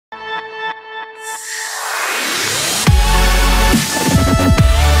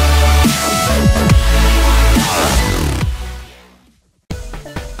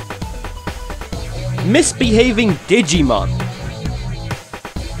Misbehaving Digimon.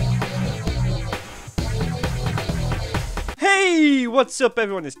 Hey, what's up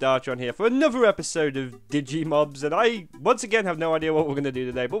everyone, it's Dartron here for another episode of DIGIMOBS, and I, once again, have no idea what we're going to do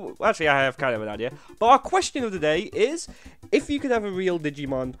today, but actually I have kind of an idea. But our question of the day is, if you could have a real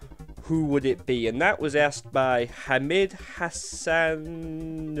Digimon, who would it be? And that was asked by Hamid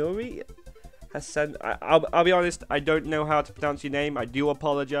Hassanuri? I'll be honest, I don't know how to pronounce your name, I do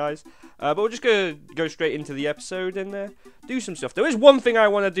apologise. But we're just going to go straight into the episode and do some stuff. There is one thing I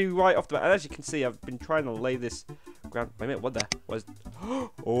want to do right off the bat, and as you can see, I've been trying to lay this ground. Wait a minute, what the? What is...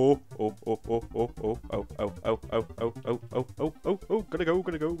 Oh, gotta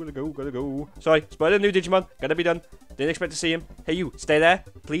go. Sorry, spotted a new Digimon, gotta be done. Didn't expect to see him. Hey you, stay there,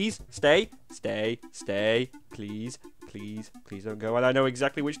 please, stay, please don't go. And I know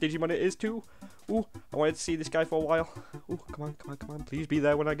exactly which Digimon it is too. Ooh, I wanted to see this guy for a while. Ooh, come on, please be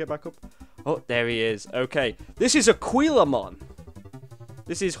there when I get back up. Oh, there he is. Okay, this is Aquilamon.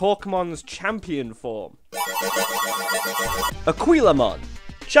 This is Hawkmon's champion form. Aquilamon,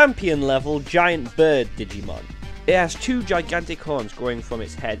 champion level giant bird Digimon. It has two gigantic horns growing from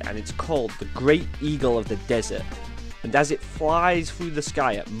its head, and it's called the Great Eagle of the Desert. And as it flies through the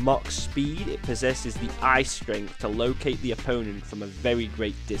sky at Mach speed, it possesses the eye strength to locate the opponent from a very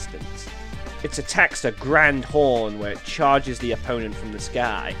great distance. Its attacks are Grand Horn, where it charges the opponent from the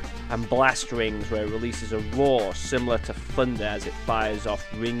sky, and Blast Rings, where it releases a roar similar to thunder as it fires off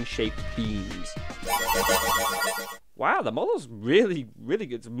ring-shaped beams. Wow, the model's really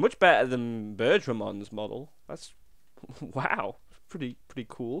good. It's much better than Berdramon's model. That's... wow, pretty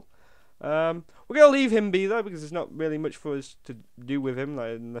cool. We're going to leave him be though, because there's not really much for us to do with him,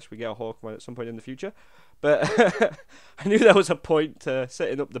 like, unless we get a Hawkmon at some point in the future. But I knew there was a point to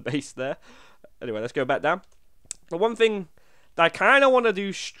setting up the base there. Anyway, let's go back down. The one thing that I kind of want to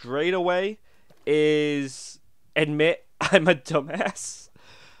do straight away is admit I'm a dumbass.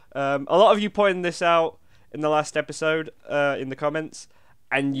 A lot of you pointed this out in the last episode in the comments,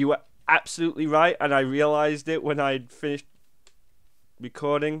 and you were absolutely right, and I realised it when I'd finished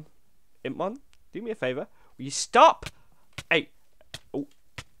recording. Impmon, do me a favour. Will you stop? Hey. Oh,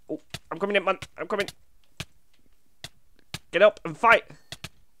 I'm coming, Impmon. I'm coming. Get up and fight.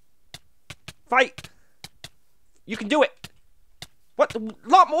 Fight. You can do it. What? A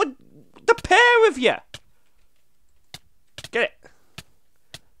lot more. The pair of you. Get it.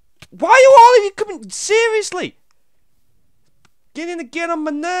 Why are you all of you coming? Seriously. Getting to get on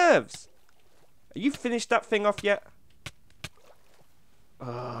my nerves. Have you finished that thing off yet?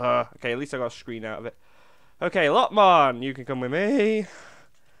 Okay, at least I got a screen out of it. Okay, Lotmon, you can come with me.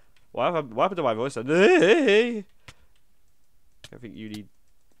 What happened to my voice? I think you need...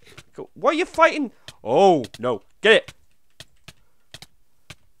 Go. What are you fighting? Oh, no. Get it.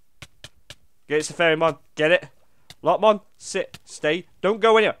 Get it, Safarimon. Get it. Lotmon, sit, stay. Don't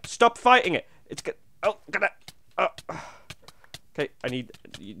go anywhere. Stop fighting it. It's good. Oh, got it. Okay,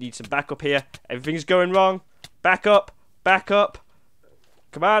 you need some backup here. Everything's going wrong. Back up.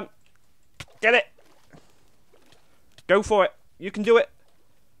 Come on. Get it. Go for it. You can do it.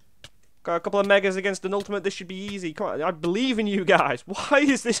 Got a couple of megas against an ultimate. This should be easy. Come on. I believe in you guys. Why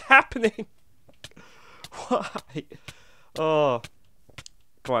is this happening? Why? Oh.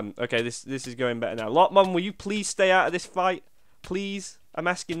 Come on. Okay, this is going better now. Lotmon, will you please stay out of this fight? Please. I'm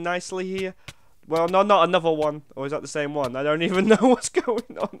asking nicely here. Well, no, not another one. Or is that the same one? I don't even know what's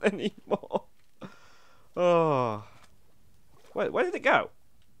going on anymore. Oh. Where did it go?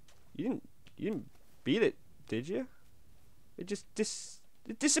 You didn't beat it, did you? It just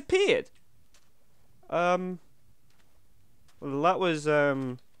it disappeared. Well, that was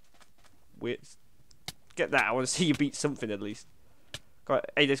weird. Get that. I want to see you beat something at least.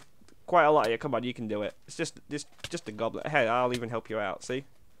 Hey, there's quite a lot here. Come on, you can do it. It's just a goblin. Hey, I'll even help you out. See?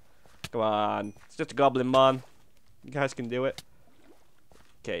 Come on. It's just a goblin, man. You guys can do it.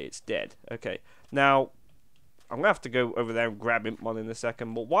 Okay, it's dead. Okay, now. I'm going to have to go over there and grab Impmon in a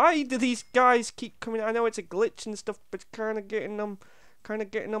second. But why do these guys keep coming? I know it's a glitch and stuff, but it's kind of getting on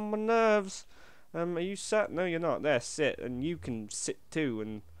my nerves. Are you sat? No, you're not. There, sit. And you can sit too.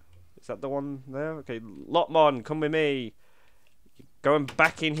 And is that the one there? Okay, Lotmon, come with me. You're going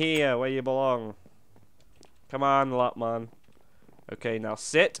back in here where you belong. Come on, Lotmon. Okay, now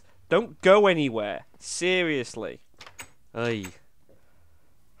sit. Don't go anywhere. Seriously. Ay.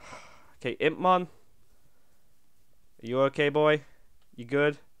 Okay, Impmon. Are you okay, boy? You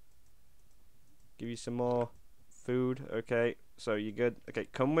good? Give you some more food. Okay, so you good? Okay,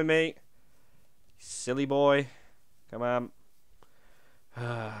 come with me. Silly boy. Come on.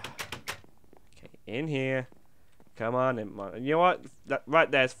 Okay, in here. Come on in, man. And you know what? That right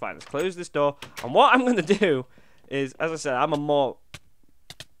there is fine. Let's close this door. And what I'm gonna do is, as I said, I'm a more.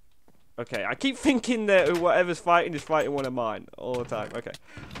 Okay, I keep thinking that whatever's fighting is fighting one of mine all the time. Okay.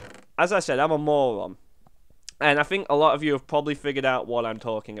 As I said, I'm a moron. And I think a lot of you have probably figured out what I'm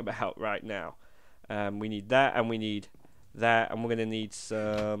talking about right now. We need that, and we need that, and we're going to need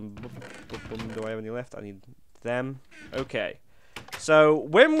some... Do I have any left? I need them. Okay. So,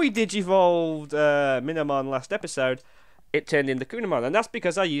 when we digivolved Minamon last episode, it turned into Kunamon, and that's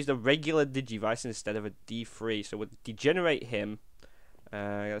because I used a regular Digivice instead of a D3. So, we'll degenerate him.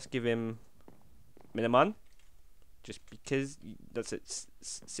 Let's give him Minamon. Just because... That's it.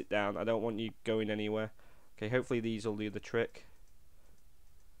 Sit down. I don't want you going anywhere. Okay, hopefully these will do the trick.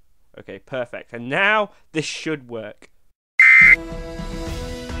 Okay, perfect. And now this should work.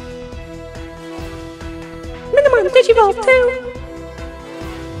 Minimum Digivolve 2!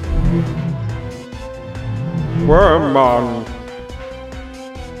 Wormmon.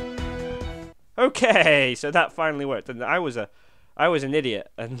 Okay, so that finally worked. And I was an idiot,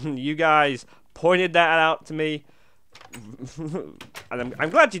 and you guys pointed that out to me. And I'm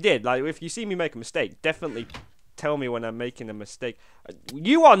glad you did. Like, if you see me make a mistake, definitely tell me when I'm making a mistake.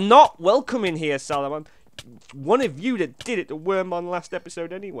 You are not welcome in here, Salomon. One of you that did it to Wormmon last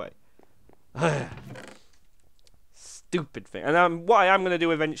episode anyway. Stupid thing. And what I am going to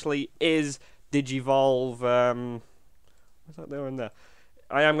do eventually is digivolve. What's that there and there?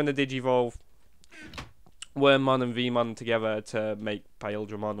 I am going to digivolve Wormmon and Vmon together to make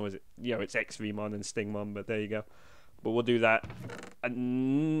Paildramon, or is it? You know, it's X-Vmon and Stingmon, but there you go. But we'll do that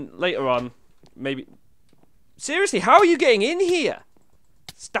and later on, maybe. Seriously, how are you getting in here?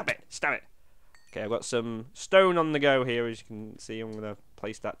 Stop it! Stop it! Okay, I've got some stone on the go here, as you can see. I'm gonna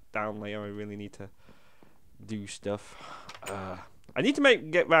place that down later. I really need to do stuff. I need to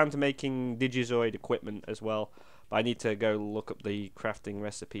get round to making Digizoid equipment as well, but I need to go look up the crafting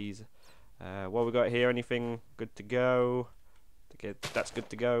recipes. What we got here? Anything good to go? Okay, that's good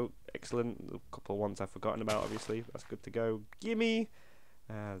to go. Excellent. A couple of ones I've forgotten about, obviously. That's good to go. Gimme.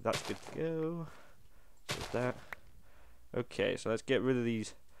 That's good to go. There's that. Okay, so let's get rid of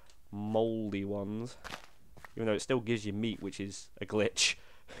these moldy ones. Even though it still gives you meat, which is a glitch.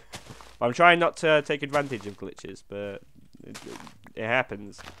 I'm trying not to take advantage of glitches, but it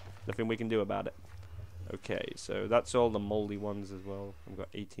happens. Nothing we can do about it. Okay, so that's all the moldy ones as well. I've got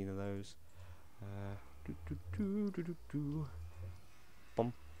 18 of those.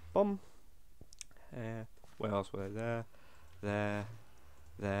 Bum, bum. Where else were they? There,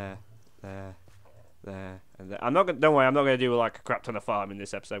 there, and there. I'm not gonna. Don't worry, I'm not gonna do like a crap ton of farm in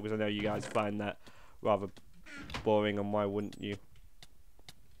this episode because I know you guys find that rather boring. And why wouldn't you?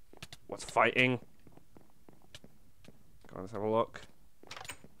 What's fighting? Go on, let's have a look.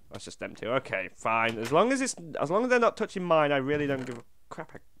 That's just them two. Okay, fine. As long as they're not touching mine, I really don't give a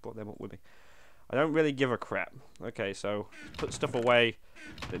crap. I brought them up with me. I don't really give a crap. Okay, so put stuff away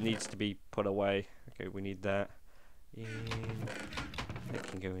that needs to be put away. Okay, we need that. That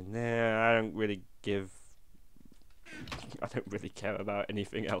can go in there. I don't really care about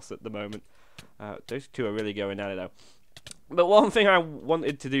anything else at the moment. Those two are really going at it though. But one thing I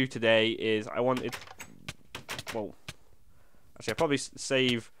wanted to do today is well, actually I'll probably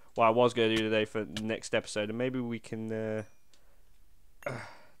save what I was going to do today for the next episode, and maybe we can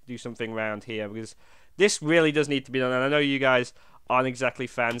do something around here, because this really does need to be done. And I know you guys aren't exactly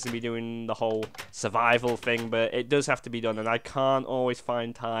fans of me doing the whole survival thing, but it does have to be done, and I can't always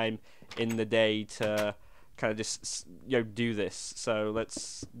find time in the day to kind of just, you know, do this. So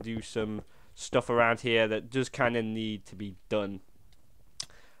let's do some stuff around here that does kind of need to be done.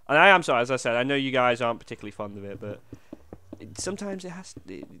 And I am sorry, as I said, I know you guys aren't particularly fond of it, but sometimes it has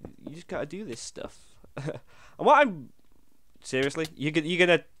to, you just gotta do this stuff. And what I'm seriously, you're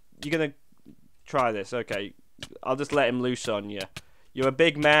gonna try this? Okay, I'll just let him loose on you. You're a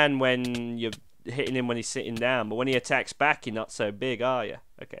big man when you're hitting him when he's sitting down, but when he attacks back, you're not so big, are you?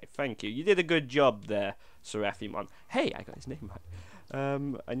 Okay, thank you. You did a good job there, Seraphimon. Hey, I got his name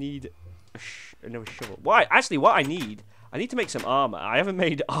right. I need another shovel. Why? Actually, what I need to make some armor. I haven't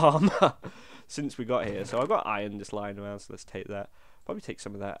made armor since we got here, so I've got iron just lying around. So let's take that. Probably take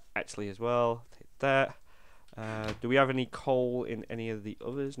some of that actually as well. Take that. Do we have any coal in any of the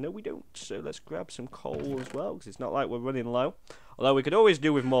others? No, we don't. So let's grab some coal as well, because it's not like we're running low. Although we could always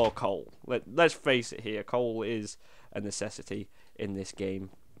do with more coal. Let's face it here, coal is a necessity in this game.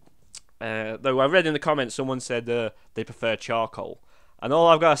 Though I read in the comments someone said they prefer charcoal. And all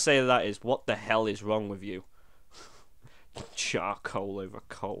I've got to say to that is, what the hell is wrong with you? Charcoal over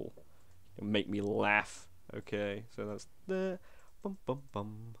coal. It'll make me laugh. Okay, so that's there. Bum bum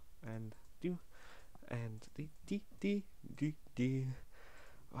bum. And do. and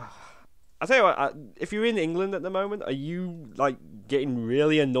I'll tell you what, if you're in England at the moment, are you, like, getting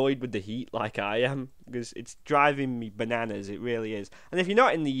really annoyed with the heat like I am? Because it's driving me bananas, it really is. And if you're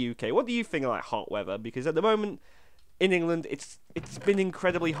not in the UK, what do you think of, like, hot weather? Because at the moment, in England, it's been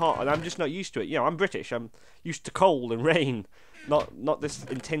incredibly hot, and I'm just not used to it. You know, I'm British, I'm used to cold and rain, not this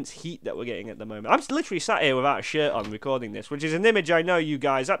intense heat that we're getting at the moment. I'm literally sat here without a shirt on recording this, which is an image I know you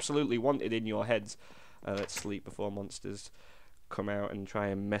guys absolutely wanted in your heads. Let's sleep before monsters come out and try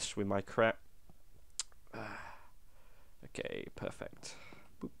and mess with my crap. Okay, perfect.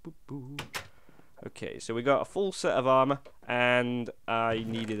 Boop, boop, boop. Okay, so we got a full set of armor, and I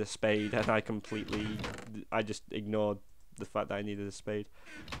needed a spade, and I just ignored the fact that I needed a spade.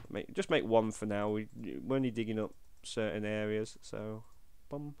 Just make one for now. We're only digging up certain areas, so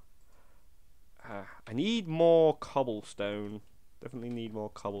bum. I need more cobblestone. Definitely need more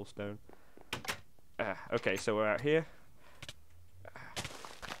cobblestone. Okay, so we're out here.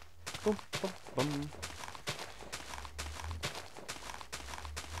 Bum, bum, bum.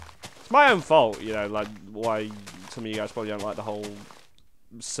 It's my own fault, you know, like why some of you guys probably don't like the whole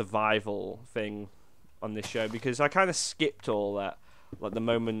survival thing on this show, because I kind of skipped all that, like the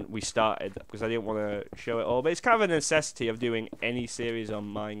moment we started, because I didn't want to show it all. But it's kind of a necessity of doing any series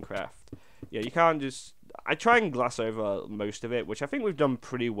on Minecraft. Yeah, you can't just. I try and glass over most of it, which I think we've done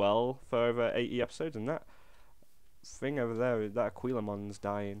pretty well for over 80 episodes, and that thing over there, that Aquilamon's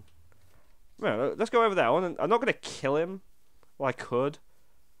dying. Well, let's go over there. I'm not going to kill him. Well, I could.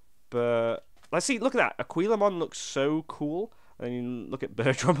 But, let's see, look at that. Aquilamon looks so cool. I mean, look at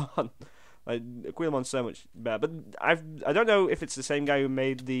Bertramon. Like, Aquilamon's so much better. But I don't know if it's the same guy who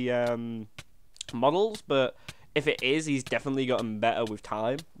made the models, but if it is, he's definitely gotten better with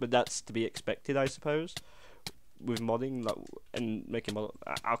time. But that's to be expected, I suppose, with modding, like, and making models.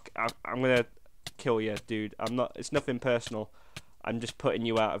 I'm going to kill you, dude. It's nothing personal. I'm just putting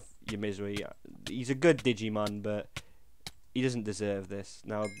you out of your misery. He's a good Digimon, but he doesn't deserve this.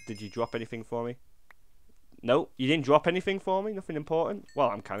 Now, did you drop anything for me? No, you didn't drop anything for me? Nothing important? Well,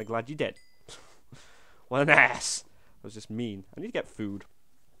 I'm kind of glad you did. What an ass. That was just mean. I need to get food.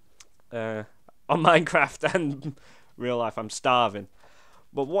 On Minecraft and real life, I'm starving.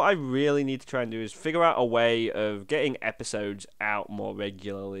 But what I really need to try and do is figure out a way of getting episodes out more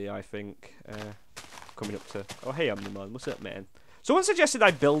regularly, I think. Coming up to... Oh, hey, Omnimon. What's up, man? Someone suggested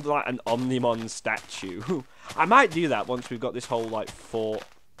I build, like, an Omnimon statue. I might do that once we've got this whole, like, fort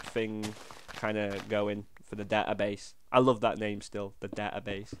thing kind of going for the database. I love that name still, the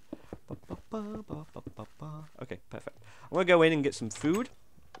database. Okay, perfect. I'm going to go in and get some food.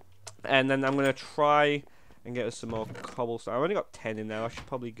 And then I'm going to try and get us some more cobblestone. I've only got 10 in there. I should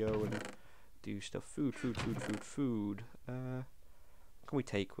probably go and do stuff. Food. What can we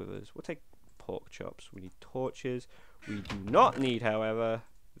take with us? We'll take pork chops. We need torches. We do not need, however,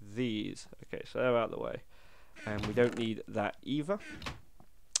 these. Okay, so they're out of the way. And we don't need that either.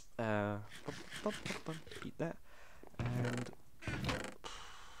 Eat that. And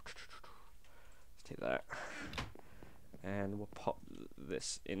let's take that. And we'll pop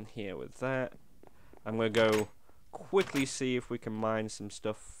this in here with that. I'm going to go quickly see if we can mine some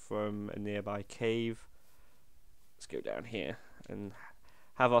stuff from a nearby cave. Let's go down here and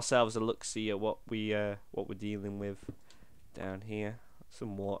have ourselves a look-see at what we're dealing with down here.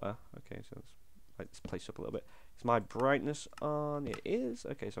 Some water. Okay, so let's light this place up a little bit. Is my brightness on? It is.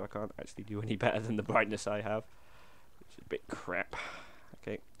 Okay, so I can't actually do any better than the brightness I have, which is a bit crap.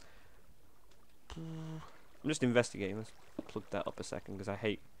 Okay. I'm just investigating. Let's plug that up a second because I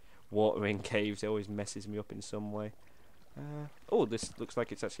hate water in caves. It always messes me up in some way. Oh, this looks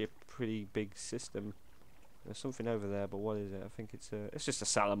like it's actually a pretty big system. There's something over there, but what is it? I think it's just a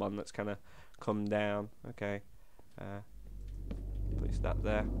Salamon that's kind of come down. Okay. Place that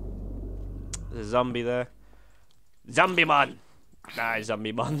there. There's a zombie there. Zombie-mon! Nah,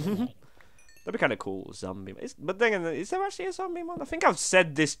 Zombie-mon. That'd be kind of cool, Zombie-mon. But then, is there actually a Zombie-mon? I think I've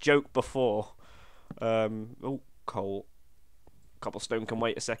said this joke before. Oh, coal. Cobblestone can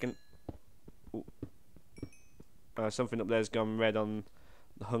wait a second. Something up there's gone red on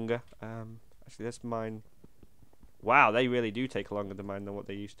the hunger. Actually, let's mine. Wow, they really do take longer to mine than what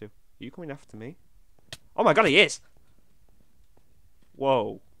they used to. Are you coming after me? Oh my god, he is!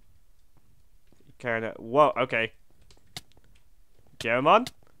 Whoa. Kinda. Whoa, okay. Digimon?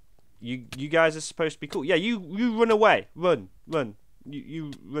 You guys are supposed to be cool. Yeah, you run away. Run.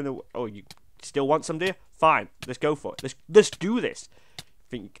 You run away. Oh, you still want some, dear? Fine, let's go for it. Let's do this.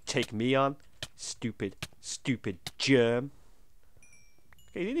 Think you can take me on? Stupid germ.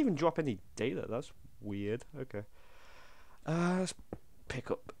 Okay, he didn't even drop any data. That's weird. Okay. Let's pick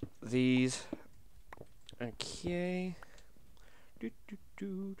up these. Okay.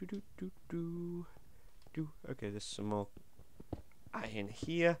 Okay, there's some more iron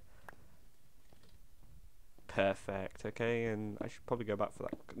here. Perfect. Okay, and I should probably go back for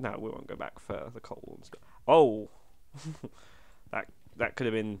that. No, we won't go back for the coal and stuff. Oh, that could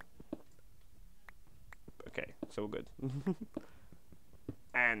have been. Okay, so we're good.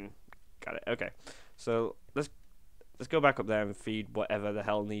 And got it. Okay, so let's go back up there and feed whatever the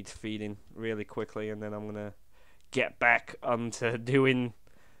hell needs feeding really quickly, and then I'm gonna get back onto doing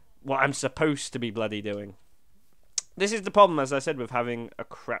what I'm supposed to be bloody doing. This is the problem, as I said, with having a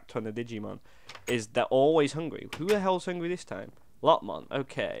crap ton of Digimon, is they're always hungry. Who the hell's hungry this time? Lotmon.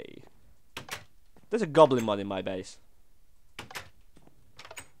 Okay. There's a Goblinmon in my base.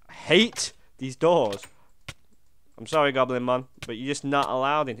 I hate these doors. I'm sorry, Goblinmon, but you're just not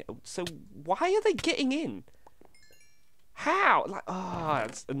allowed in here. So why are they getting in? How? Like, oh,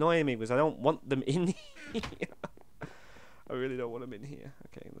 it's annoying me because I don't want them in here. I really don't want them in here.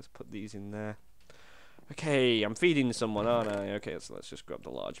 Okay, let's put these in there. Okay, I'm feeding someone, aren't I? Okay, so let's just grab the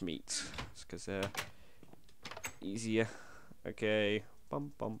large meats, because they're easier. Okay.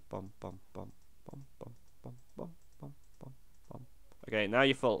 Bum bum bum bum bum bum bum bum bum bum bum bum. Okay, now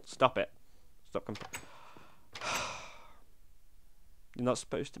you're full. Stop it. Stop. You're not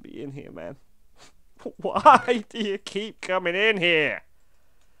supposed to be in here, man. Why do you keep coming in here?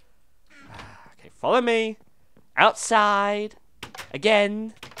 Okay, follow me. Outside.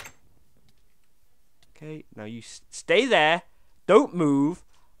 Again. Okay, now you stay there. Don't move.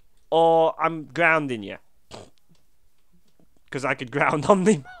 Or I'm grounding you. Because I could ground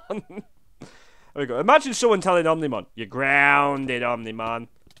Omnimon. There we go. Imagine someone telling Omnimon, "You're grounded, Omnimon."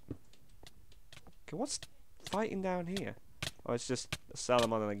 Okay, what's fighting down here? Oh, it's just a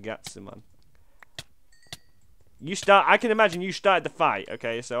Salamon and a Gatsumon. You start. I can imagine you started the fight.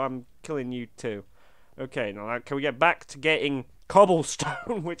 Okay, so I'm killing you too. Okay, now can we get back to getting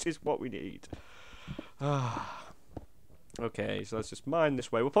cobblestone, which is what we need. Okay, so let's just mine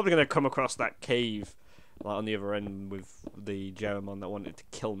this way. We're probably going to come across that cave like on the other end with the Jeremon that wanted to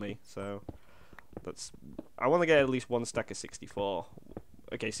kill me. So I want to get at least one stack of 64.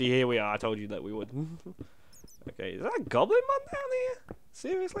 Okay, see, here we are. I told you that we would. Okay, is that a Goblinmon down here?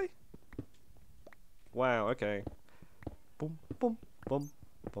 Seriously? Wow, okay. Boom, boom, boom,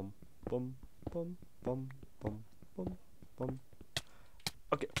 boom, boom, boom, boom, boom, boom, boom.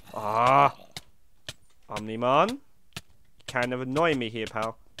 Okay. Omnimon. You kind of annoy me here,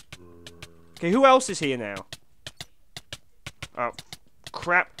 pal. Okay, who else is here now? Oh,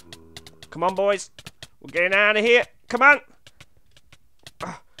 crap. Come on, boys. We're getting out of here. Come on.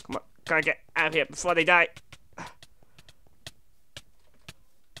 Come on. Gotta get out of here before they die.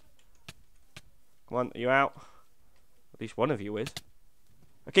 Come on, are you out? At least one of you is.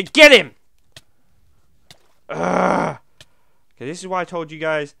 Okay, get him! Okay, this is why I told you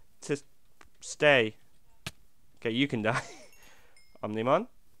guys to stay. Okay, you can die. Omnimon.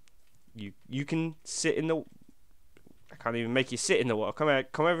 You can sit in the... I can't even make you sit in the water.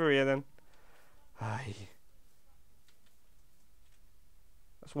 Come over here then. Aye.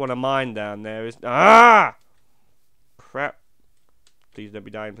 That's one of mine down there. Crap. Please don't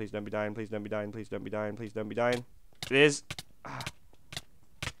be dying, please don't be dying, please don't be dying, please don't be dying, please don't be dying. It is.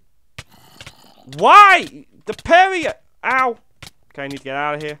 Why? The parry! Ow! Okay, I need to get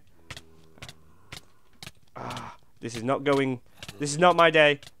out of here. This is not going... This is not my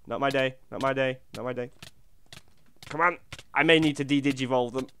day. Not my day. Not my day. Not my day. Come on. I may need to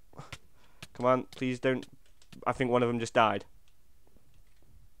de-digivolve them. Come on, please don't... I think one of them just died.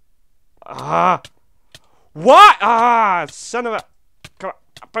 What? Son of a... Come on,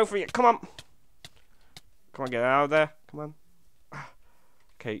 both of you, come on. Come on, get out of there. Come on.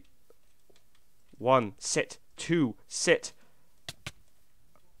 Okay. 1, sit. 2, sit.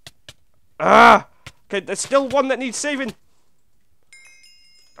 Okay, there's still one that needs saving.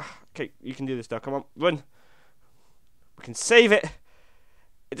 Okay, you can do this now. Come on, run. We can save it.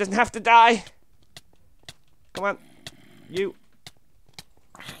 It doesn't have to die. Come on. You.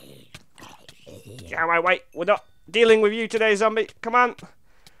 Get out of my way. We're not dealing with you today, zombie. Come on.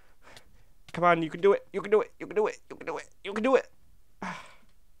 Come on, you can do it. You can do it. You can do it. You can do it. You can do it.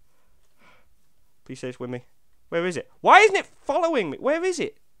 Please say it's with me. Where is it? Why isn't it following me? Where is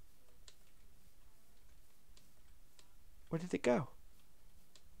it? Where did it go?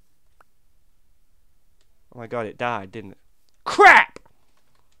 Oh my god, it died, didn't it? Crap!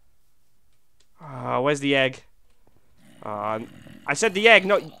 Where's the egg? I said the egg,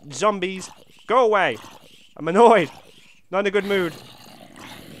 not zombies. Go away. I'm annoyed. Not in a good mood.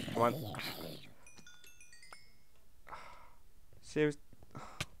 Come on. Seriously.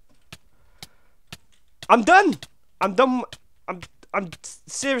 I'm done. I'm done. I'm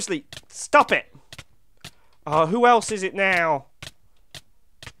seriously. Stop it. Oh, who else is it now?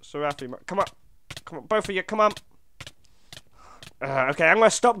 Seraphim, come on. Come on, both of you, come on. Okay, I'm going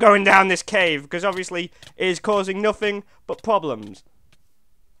to stop going down this cave, because obviously it is causing nothing but problems.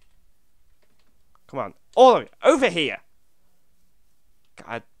 Come on, all of you, over here.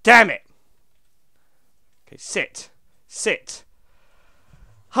 God damn it. Okay, sit. Sit.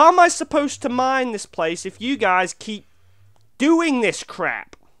 How am I supposed to mine this place if you guys keep doing this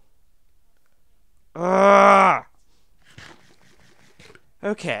crap?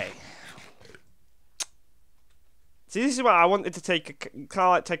 Okay. See, this is why I wanted to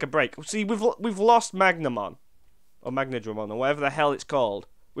take a break. See, we've lost Magnamon, or Magnadramon, or whatever the hell it's called.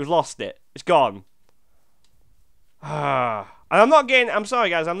 We've lost it. It's gone. And I'm sorry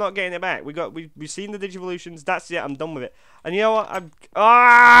guys, I'm not getting it back. We've seen the Digivolutions. That's it. I'm done with it. And you know what?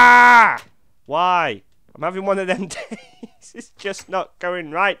 Why? I'm having one of them days. It's just not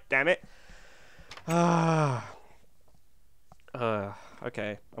going right. Damn it.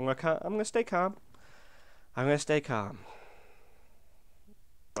 Okay. I'm gonna stay calm. I'm gonna stay calm.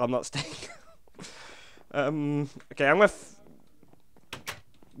 I'm not staying. Okay. I'm gonna.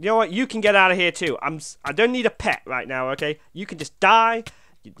 You know what? You can get out of here too. I don't need a pet right now. Okay. You can just die.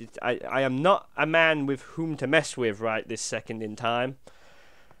 I am not a man with whom to mess with right this second in time.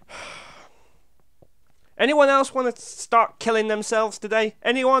 Anyone else want to start killing themselves today?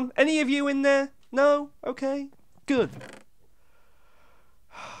 Anyone? Any of you in there? No? Okay. Good.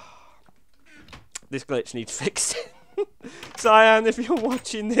 This glitch needs fixing. Cyan, if you're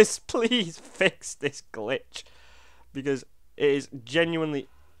watching this, please fix this glitch. Because it is genuinely...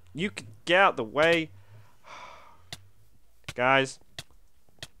 You could get out the way. Guys,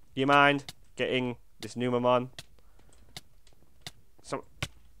 do you mind getting this Numamon?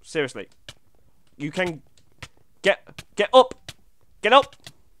 Seriously. You can... Get up! Get up!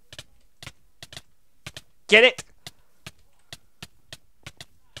 Get it!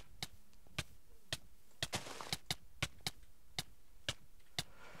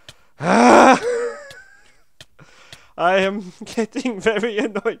 I am getting very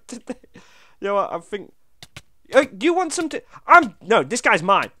annoyed today. You know what? I think. Do you want some? No. This guy's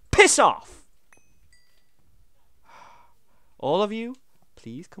mine. Piss off! All of you,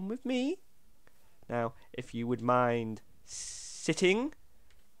 please come with me. Now, if you would mind sitting,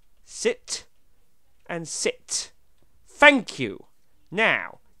 sit, and sit. Thank you.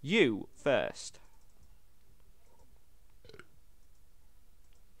 Now, you first.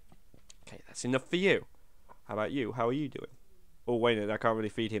 Okay, that's enough for you. How about you? How are you doing? Oh, wait a minute, I can't really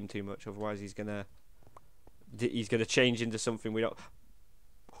feed him too much, otherwise he's gonna change into something we don't...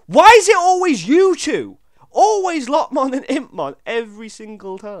 Why is it always you two? Always Lotmon and Impmon every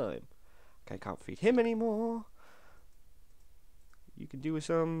single time. Okay, can't feed him anymore. You can do with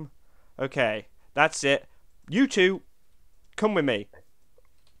some... Okay, that's it. You two, come with me.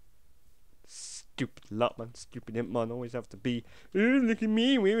 Stupid Lotmon, stupid Impmon always have to be, oh, look at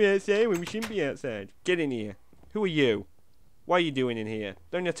me, we're outside when we shouldn't be outside. Get in here. Who are you? What are you doing in here?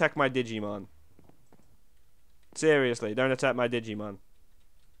 Don't attack my Digimon. Seriously, don't attack my Digimon.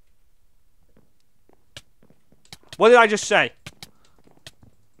 What did I just say?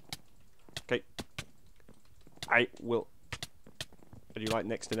 Okay. I will... I do like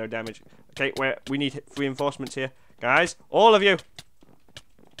next to no damage. Okay, we need reinforcements here. Guys, all of you.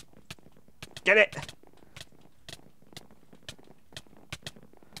 Get it!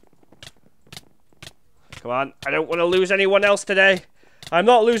 Come on, I don't want to lose anyone else today. I'm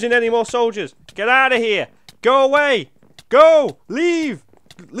not losing any more soldiers. Get out of here. Go away. Go. Leave.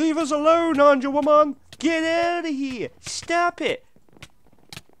 Leave us alone, Anja woman. Get out of here. Stop it.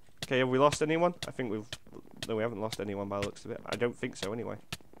 Okay, have we lost anyone? I think we've... No, we haven't lost anyone by the looks of it. I don't think so, anyway.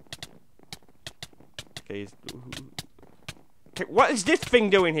 Okay, what is this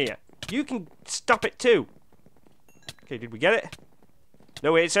thing doing here? You can stop it too. Okay, did we get it?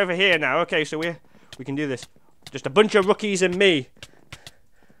 No, it's over here now. Okay, so we can do this. Just a bunch of rookies and me.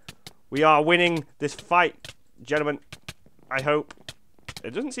 We are winning this fight, gentlemen. I hope.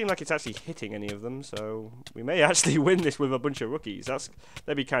 It doesn't seem like it's actually hitting any of them, so we may actually win this with a bunch of rookies.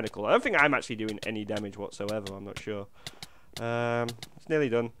 That'd be kind of cool. I don't think I'm actually doing any damage whatsoever. I'm not sure. It's nearly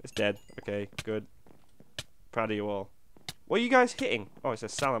done. It's dead. Okay, good. Proud of you all. What are you guys hitting? Oh, it's a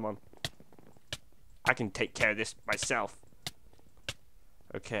Salamon. I can take care of this myself.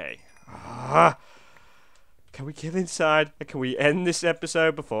 Okay. Can we get inside? And can we end this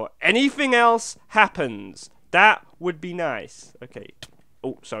episode before anything else happens? That would be nice. Okay.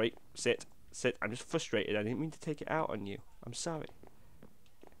 Oh, sorry. Sit. Sit. I'm just frustrated. I didn't mean to take it out on you. I'm sorry.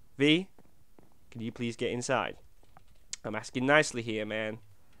 V, Can you please get inside? I'm asking nicely here, man.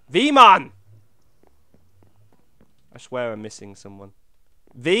 V-Mon! I swear I'm missing someone.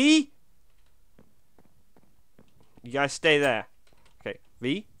 V? You guys stay there. Okay,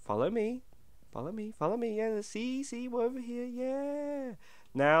 V, follow me. Follow me, follow me. Yeah, see, we're over here. Yeah.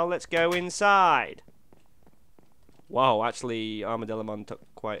 Now let's go inside. Wow, actually, Armadillomon took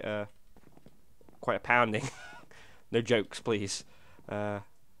quite a pounding. No jokes, please. Okay,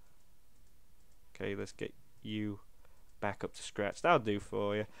 let's get you back up to scratch. That'll do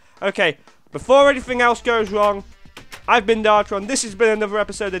for you. Okay, before anything else goes wrong, I've been Dartron. This has been another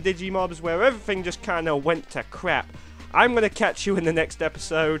episode of DIGIMOBS where everything just kind of went to crap. I'm going to catch you in the next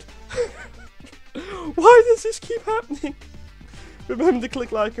episode. Why does this keep happening? Remember to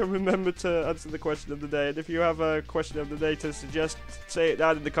click like and remember to answer the question of the day. And if you have a question of the day to suggest, say it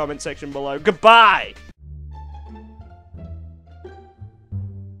down in the comment section below. Goodbye!